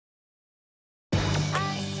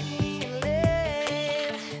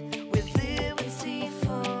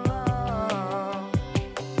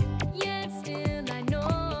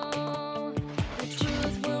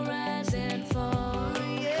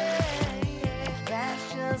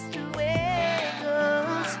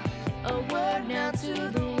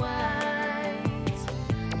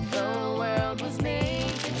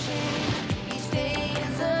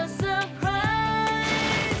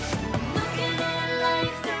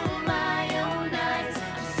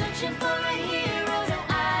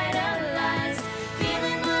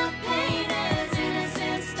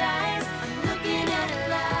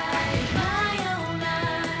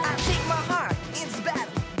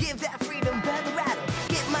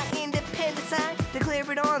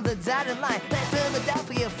out of line. Let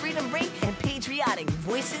Philadelphia freedom ring and patriotic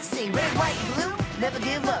voices sing. Red, white, blue, never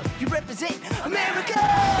give up. You represent America.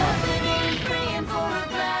 Hoping and praying for a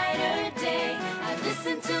brighter day. I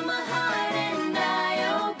listen to my heart and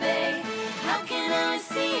I obey. How can I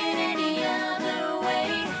see it any other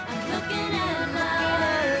way? I'm looking at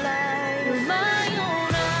life with my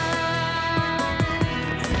own eyes.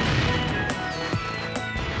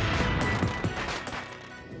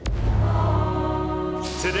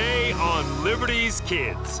 Today on Liberty's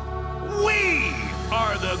Kids. We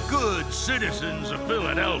are the good citizens of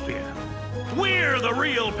Philadelphia. We're the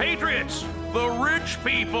real patriots. The rich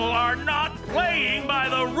people are not playing by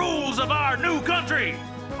the rules of our new country.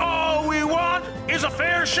 All we want is a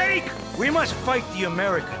fair shake. We must fight the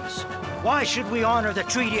Americans. Why should we honor the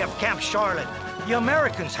Treaty of Camp Charlotte? The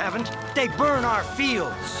Americans haven't. They burn our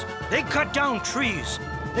fields. They cut down trees.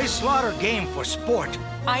 They slaughter game for sport.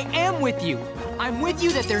 I am with you. I'm with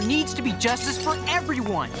you that there needs to be justice for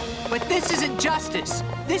everyone. But this isn't justice.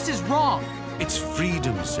 This is wrong. It's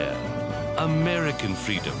freedom, sir. American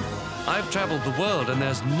freedom. I've traveled the world and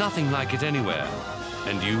there's nothing like it anywhere.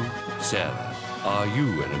 And you, Sarah, are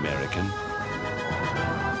you an American?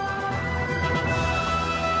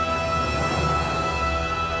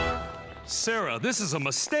 Sarah, this is a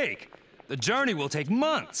mistake. The journey will take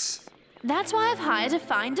months. That's why I've hired a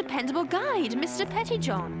fine, dependable guide, Mr.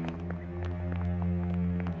 Pettyjohn.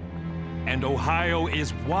 And Ohio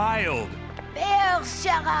is wild. Bears,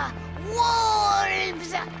 Sarah!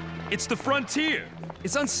 Wolves! It's the frontier.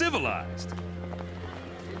 It's uncivilized.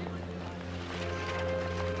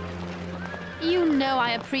 You know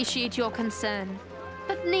I appreciate your concern,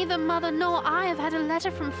 but neither Mother nor I have had a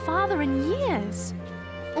letter from Father in years.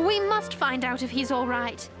 We must find out if he's all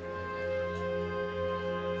right.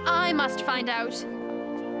 I must find out.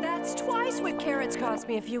 That's twice what carrots cost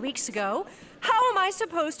me a few weeks ago. How am I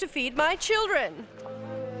supposed to feed my children?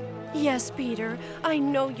 Yes, Peter, I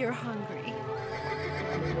know you're hungry.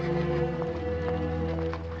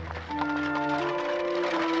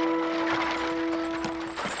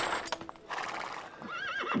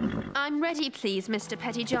 I'm ready, please, Mr.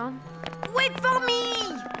 Pettyjohn. Wait for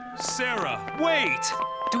me! Sarah, wait!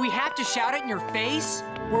 Do we have to shout it in your face?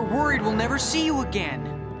 We're worried we'll never see you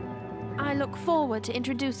again. I look forward to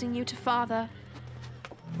introducing you to Father.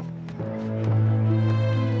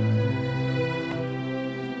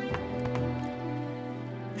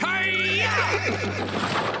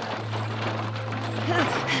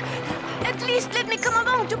 At least let me come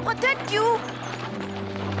along to protect you.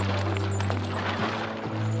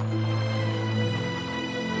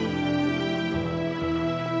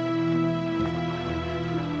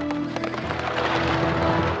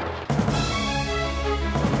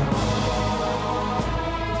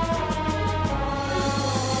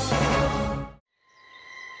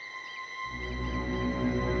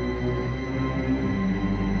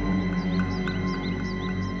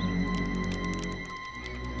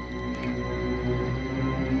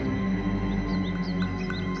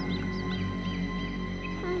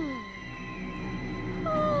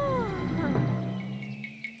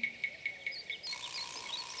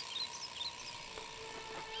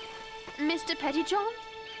 Mr. Pettyjohn?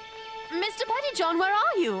 Mr. Pettyjohn, where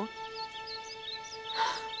are you?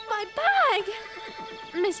 My bag!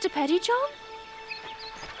 Mr. Pettyjohn?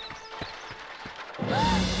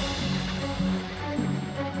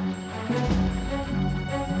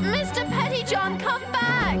 Mr. Pettyjohn, come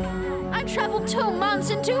back! I've traveled 2 months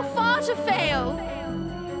and too far to fail.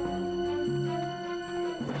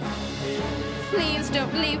 Please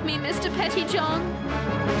don't leave me, Mr. Pettyjohn.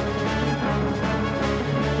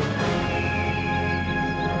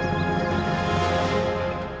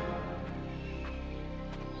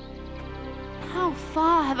 How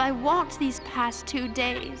far have I walked these past 2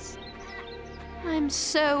 days? I'm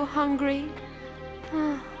so hungry.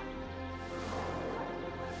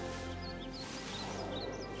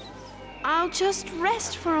 I'll just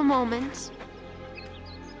rest for a moment.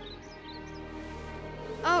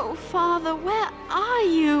 Oh, Father, where are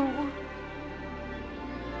you?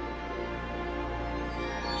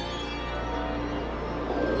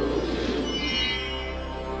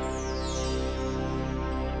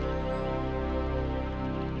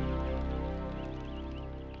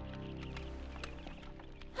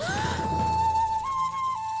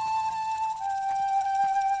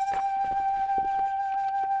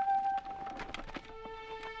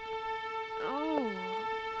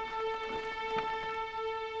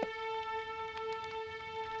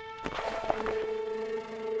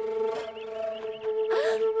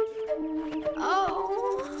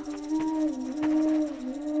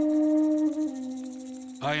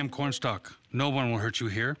 I am Cornstalk. No one will hurt you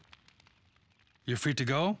here. You're free to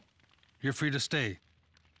go. You're free to stay.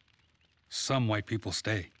 Some white people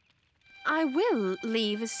stay. I will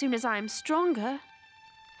leave as soon as I'm stronger.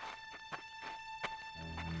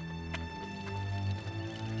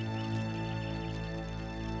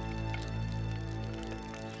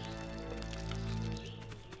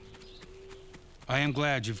 I am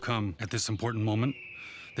glad you've come at this important moment.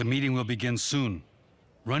 The meeting will begin soon.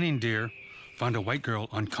 Running Deer found a white girl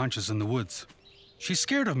unconscious in the woods. She's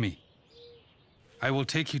scared of me. I will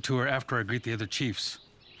take you to her after I greet the other chiefs.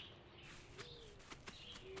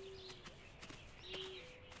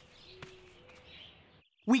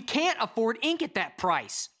 We can't afford ink at that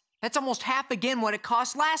price. That's almost half again what it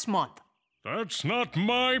cost last month. That's not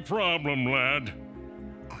my problem, lad.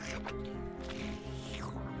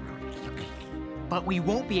 But we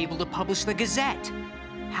won't be able to publish the Gazette.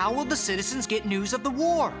 How will the citizens get news of the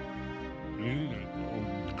war?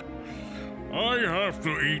 I have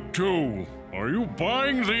to eat too. Are you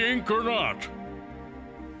buying the ink or not?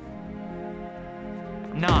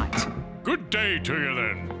 Not. Good day to you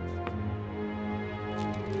then.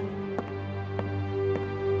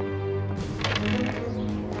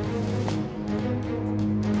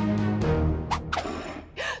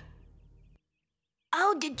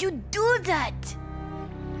 How did you do that?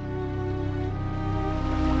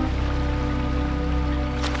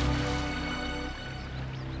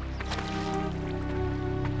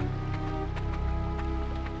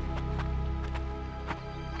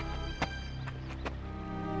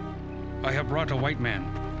 I have brought a white man.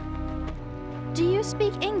 Do you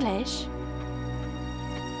speak English?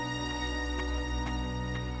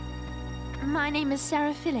 My name is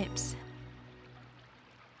Sarah Phillips.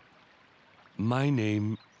 My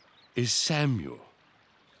name is Samuel.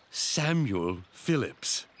 Samuel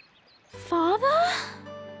Phillips. Father?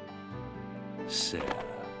 Sarah,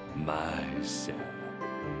 my Sarah.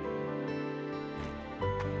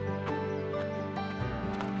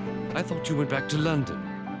 I thought you went back to London.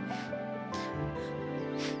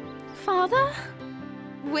 Father?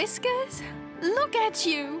 Whiskers? Look at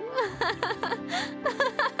you!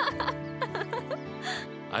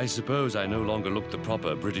 I suppose I no longer look the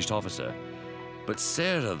proper British officer. But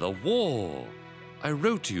Sarah, the war! I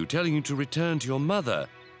wrote to you telling you to return to your mother.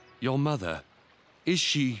 Your mother, is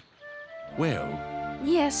she well?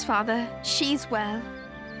 Yes, Father, she's well.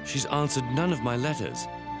 She's answered none of my letters.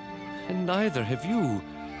 And neither have you.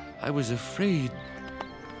 I was afraid.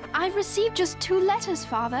 I've received just 2 letters,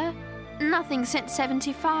 Father. Nothing since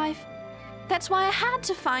 75. That's why I had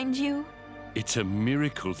to find you. It's a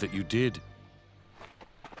miracle that you did.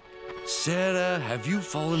 Sarah, have you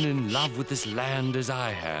fallen in love with this land as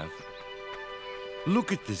I have?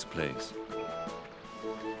 Look at this place.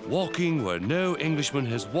 Walking where no Englishman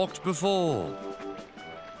has walked before.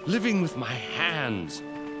 Living with my hands.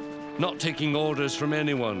 Not taking orders from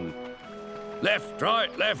anyone. Left,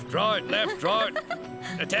 right, left, right, left, right.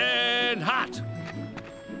 Attend, hot.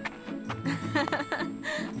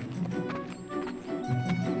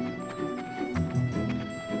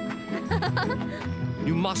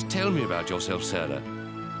 You must tell me about yourself, Sarah.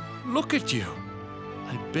 Look at you.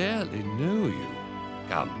 I barely know you.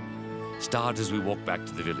 Come, start as we walk back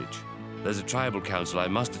to the village. There's a tribal council I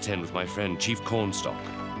must attend with my friend, Chief Cornstalk.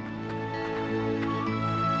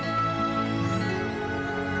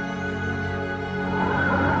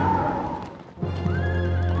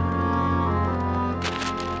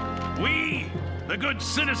 We, the good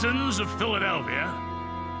citizens of Philadelphia,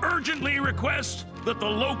 urgently request that the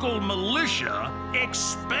local militia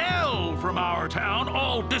expel from our town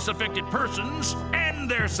all disaffected persons and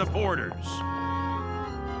their supporters.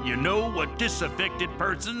 You know what disaffected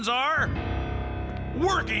persons are?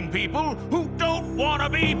 Working people who don't want to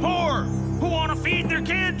be poor, who want to feed their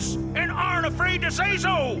kids and aren't afraid to say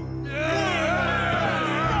so.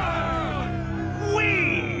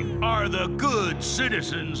 We are the good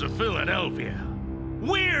citizens of Philadelphia.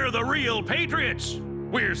 We're the real patriots.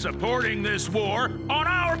 We're supporting this war on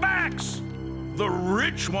our backs. The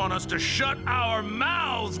rich want us to shut our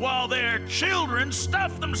mouths while their children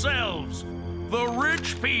stuff themselves. The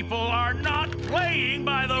rich people are not playing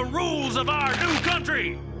by the rules of our new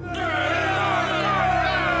country.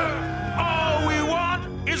 All we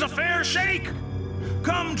want is a fair shake.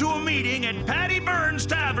 Come to a meeting at Patty Burns'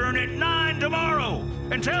 Tavern at 9 tomorrow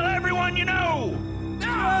and tell everyone you know.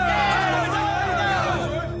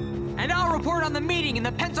 And I'll report on the meeting in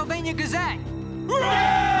the Pennsylvania Gazette.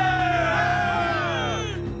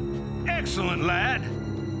 Excellent, lad.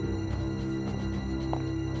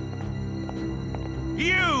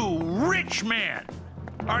 You rich man,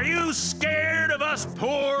 are you scared of us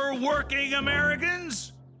poor working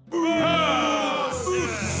Americans?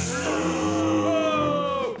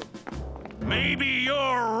 Maybe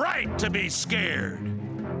you're right to be scared.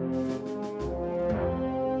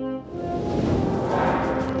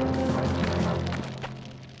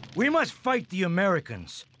 We must fight the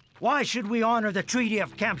Americans. Why should we honor the Treaty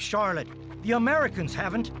of Camp Charlotte? The Americans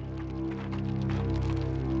haven't.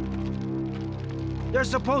 They're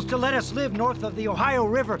supposed to let us live north of the Ohio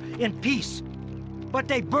River in peace. But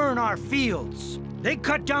they burn our fields. They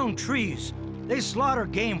cut down trees. They slaughter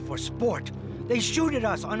game for sport. They shoot at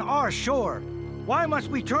us on our shore. Why must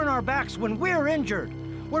we turn our backs when we're injured?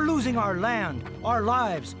 We're losing our land, our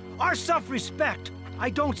lives, our self-respect. I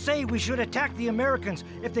don't say we should attack the Americans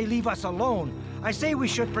if they leave us alone. I say we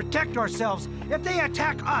should protect ourselves if they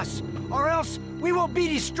attack us, or else we will be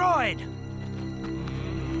destroyed.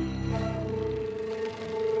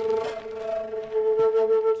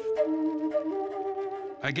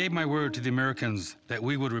 I gave my word to the Americans that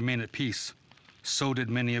we would remain at peace. So did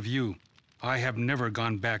many of you. I have never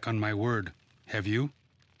gone back on my word. Have you?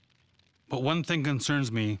 But one thing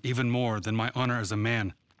concerns me even more than my honor as a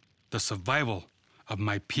man: the survival of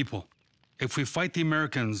my people. If we fight the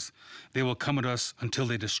Americans, they will come at us until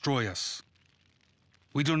they destroy us.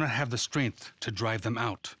 We do not have the strength to drive them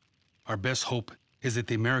out. Our best hope is that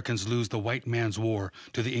the Americans lose the white man's war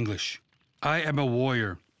to the English. I am a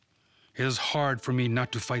warrior. It is hard for me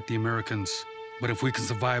not to fight the Americans, but if we can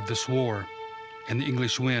survive this war and the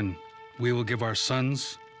English win, we will give our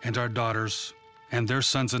sons and our daughters and their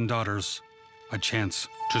sons and daughters a chance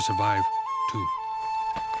to survive too.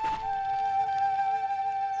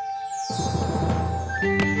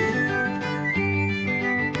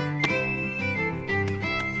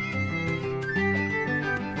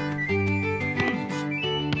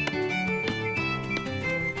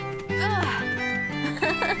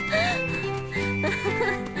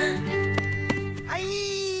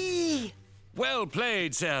 Well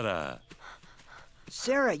played, Sarah.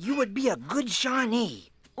 Sarah, you would be a good Shawnee.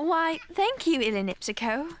 Why, thank you,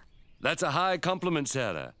 Ilinipsico. That's a high compliment,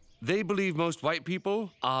 Sarah. They believe most white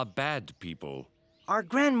people are bad people. Our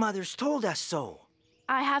grandmothers told us so.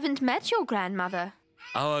 I haven't met your grandmother.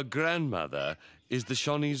 Our grandmother is the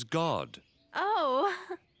Shawnee's god. Oh.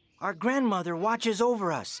 Our grandmother watches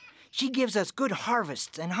over us. She gives us good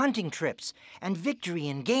harvests and hunting trips and victory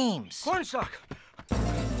in games. Cornstalk!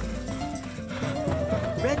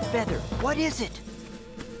 Red Feather, what is it?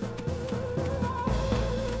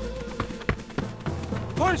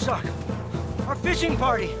 Cornstalk! Our fishing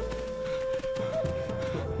party!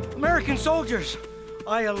 American soldiers!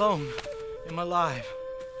 I alone am alive.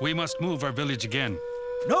 We must move our village again.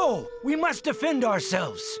 No! We must defend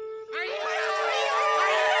ourselves!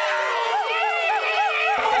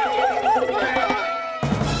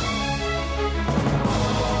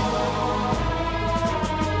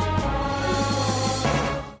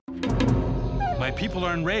 My people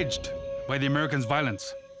are enraged by the Americans'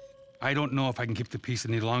 violence. I don't know if I can keep the peace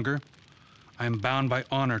any longer. I am bound by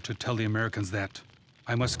honor to tell the Americans that.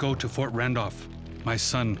 I must go to Fort Randolph. My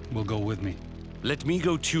son will go with me. Let me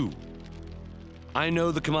go too. I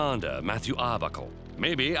know the commander, Matthew Arbuckle.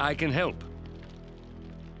 Maybe I can help.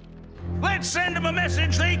 Let's send them a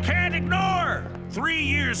message they can't ignore. 3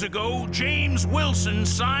 years ago, James Wilson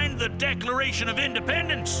signed the Declaration of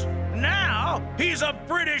Independence. Now, he's a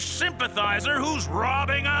British sympathizer who's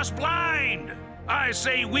robbing us blind. I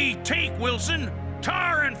say we take Wilson,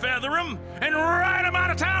 tar and feather him, and ride him out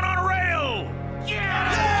of town on a rail.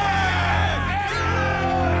 Yeah!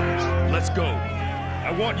 Let's go.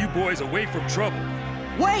 I want you boys away from trouble.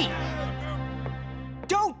 Wait!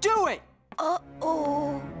 Don't do it!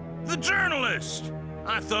 Uh-oh. The journalist!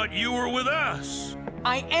 I thought you were with us.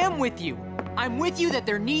 I am with you. I'm with you that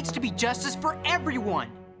there needs to be justice for everyone.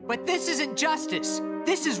 But this isn't justice.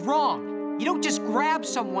 This is wrong. You don't just grab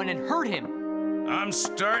someone and hurt him. I'm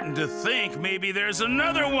starting to think maybe there's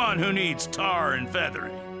another one who needs tar and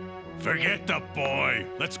feathering. Forget the boy.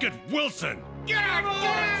 Let's get Wilson. Get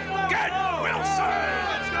Wilson!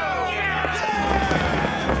 Let's go!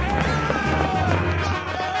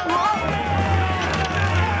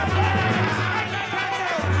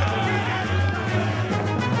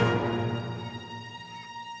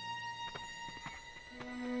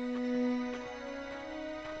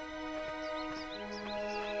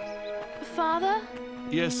 Father?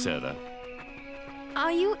 Yes, Sarah.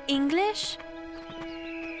 Are you English?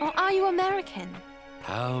 Or are you American?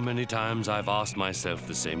 How many times I've asked myself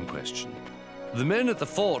the same question. The men at the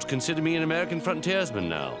fort consider me an American frontiersman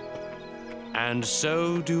now. And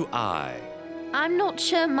so do I. I'm not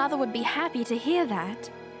sure Mother would be happy to hear that.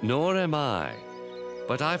 Nor am I.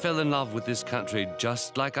 But I fell in love with this country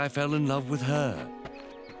just like I fell in love with her.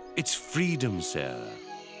 It's freedom, Sarah.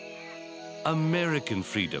 American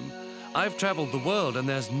freedom. I've traveled the world and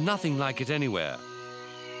there's nothing like it anywhere.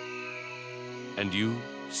 And you,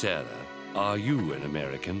 Sarah, are you an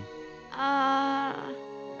American?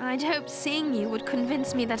 I'd hoped seeing you would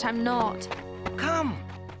convince me that I'm not. Come.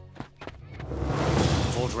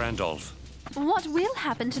 Fort Randolph. What will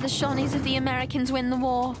happen to the Shawnees if the Americans win the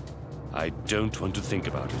war? I don't want to think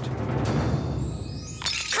about it.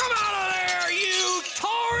 Come out of there, you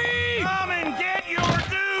Tory! Come and get your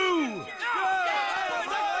due!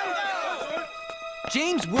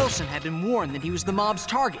 James Wilson had been warned that he was the mob's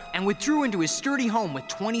target and withdrew into his sturdy home with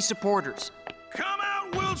 20 supporters. Come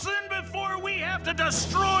out, Wilson, before we have to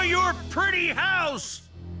destroy your pretty house!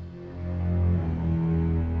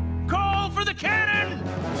 Call for the cannon!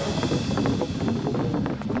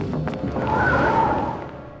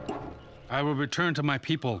 I will return to my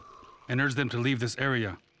people and urge them to leave this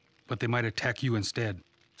area, but they might attack you instead.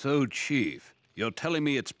 So, Chief, you're telling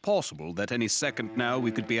me it's possible that any second now we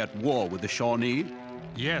could be at war with the Shawnee?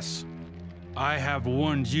 Yes, I have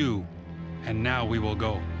warned you, and now we will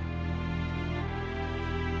go.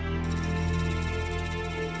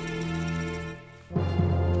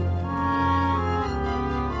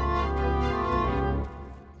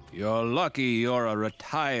 You're lucky you're a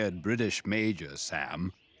retired British major,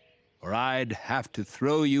 Sam, or I'd have to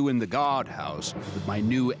throw you in the guardhouse with my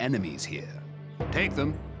new enemies here. Take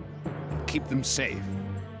them, and keep them safe.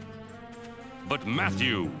 But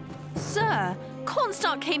Matthew! Sir,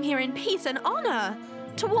 Cornstalk came here in peace and honor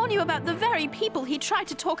to warn you about the very people he tried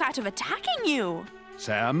to talk out of attacking you.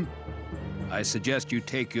 Sam, I suggest you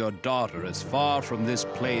take your daughter as far from this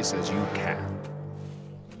place as you can.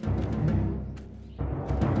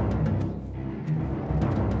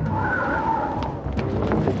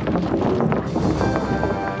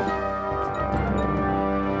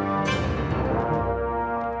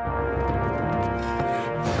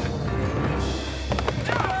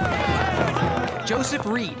 Joseph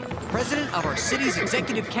Reed, president of our city's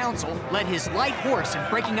executive council, led his light horse in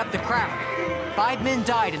breaking up the crowd. 5 men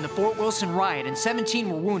died in the Fort Wilson riot and 17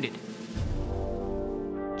 were wounded.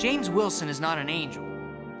 James Wilson is not an angel,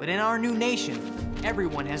 but in our new nation,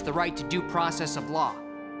 everyone has the right to due process of law.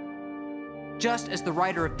 Just as the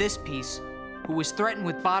writer of this piece, who was threatened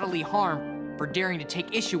with bodily harm for daring to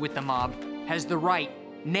take issue with the mob, has the right,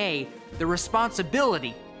 nay, the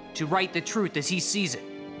responsibility, to write the truth as he sees it.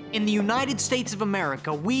 In the United States of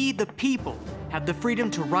America, we, the people, have the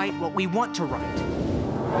freedom to write what we want to write.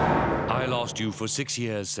 I lost you for 6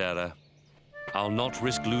 years, Sarah. I'll not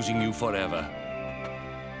risk losing you forever.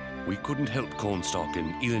 We couldn't help Cornstalk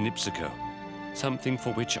and Enlists, something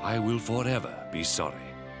for which I will forever be sorry.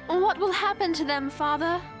 What will happen to them,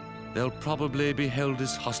 Father? They'll probably be held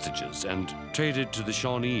as hostages and traded to the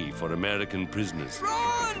Shawnee for American prisoners.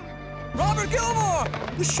 Run! Robert Gilmore!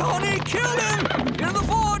 The Shawnee killed him! In the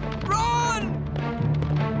fort! Run!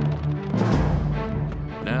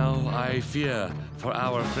 Now I fear for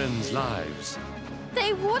our friends' lives.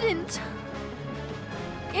 They wouldn't.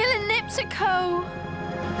 Enlists.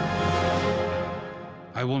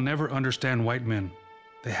 I will never understand white men.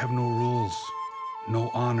 They have no rules,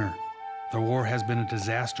 no honor. The war has been a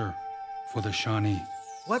disaster for the Shawnee.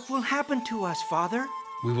 What will happen to us, Father?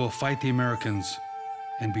 We will fight the Americans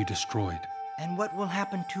and be destroyed. And what will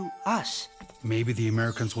happen to us? Maybe the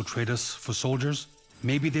Americans will trade us for soldiers.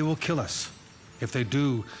 Maybe they will kill us. If they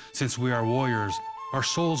do, since we are warriors, our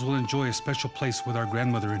souls will enjoy a special place with our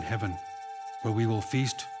grandmother in heaven, where we will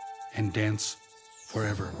feast and dance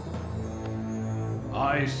forever.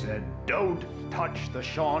 I said, don't touch the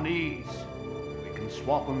Shawnees. We can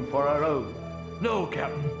swap them for our own. No,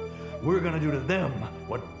 Captain. We're gonna do to them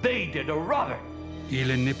what they did to Robert.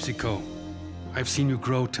 Enlists, I've seen you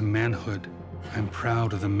grow to manhood. I'm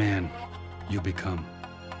proud of the man you become.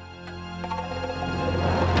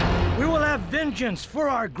 We will have vengeance for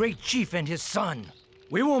our great chief and his son.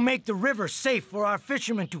 We will make the river safe for our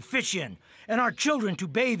fishermen to fish in and our children to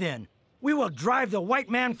bathe in. We will drive the white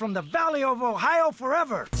man from the Valley of Ohio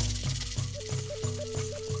forever.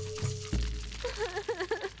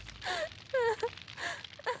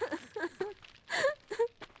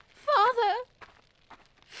 Father!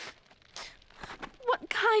 What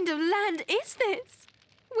kind of land is this?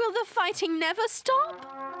 Will the fighting never stop?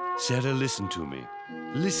 Sarah, listen to me.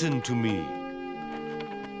 Listen to me.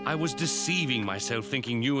 I was deceiving myself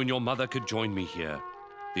thinking you and your mother could join me here.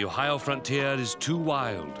 The Ohio frontier is too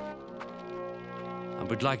wild. I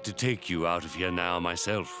would like to take you out of here now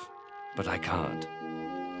myself, but I can't.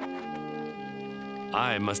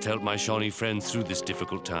 I must help my Shawnee friends through this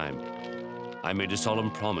difficult time. I made a solemn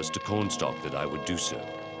promise to Cornstalk that I would do so.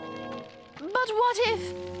 But what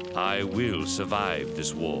if... I will survive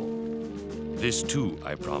this war. This too,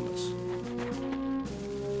 I promise.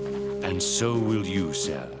 And so will you,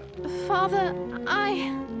 Sarah. Father,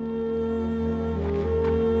 I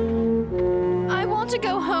want to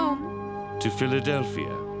go home. To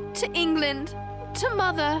Philadelphia. To England. To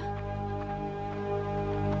Mother.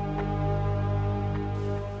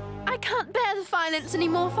 I can't bear the violence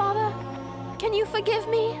anymore, Father. Can you forgive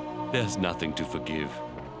me? There's nothing to forgive.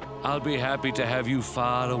 I'll be happy to have you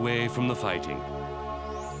far away from the fighting.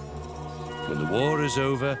 When the war is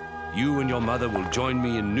over, you and your mother will join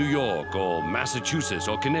me in New York or Massachusetts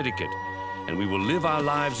or Connecticut, and we will live our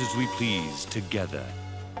lives as we please together.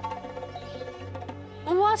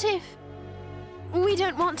 What if we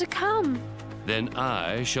don't want to come? Then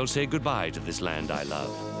I shall say goodbye to this land I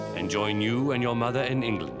love and join you and your mother in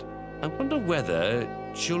England. I wonder whether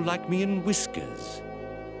she'll like me in whiskers.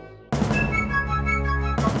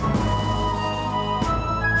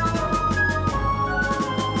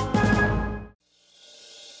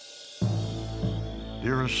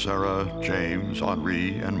 Dearest Sarah, James,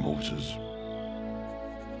 Henri, and Moses,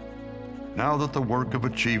 now that the work of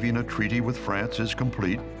achieving a treaty with France is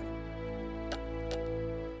complete,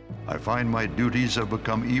 I find my duties have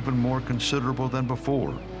become even more considerable than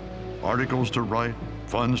before. Articles to write,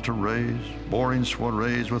 funds to raise, boring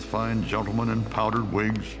soirees with fine gentlemen in powdered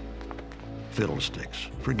wigs. Fiddlesticks,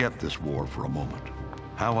 forget this war for a moment.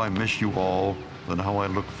 How I miss you all, and how I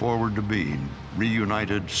look forward to being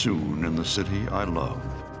reunited soon in the city I love,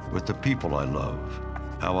 with the people I love.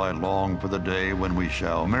 How I long for the day when we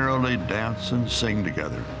shall merrily dance and sing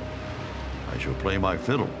together. I shall play my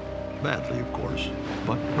fiddle, badly of course,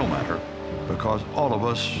 but no matter, because all of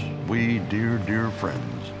us, we dear, dear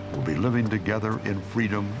friends, will be living together in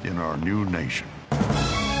freedom in our new nation.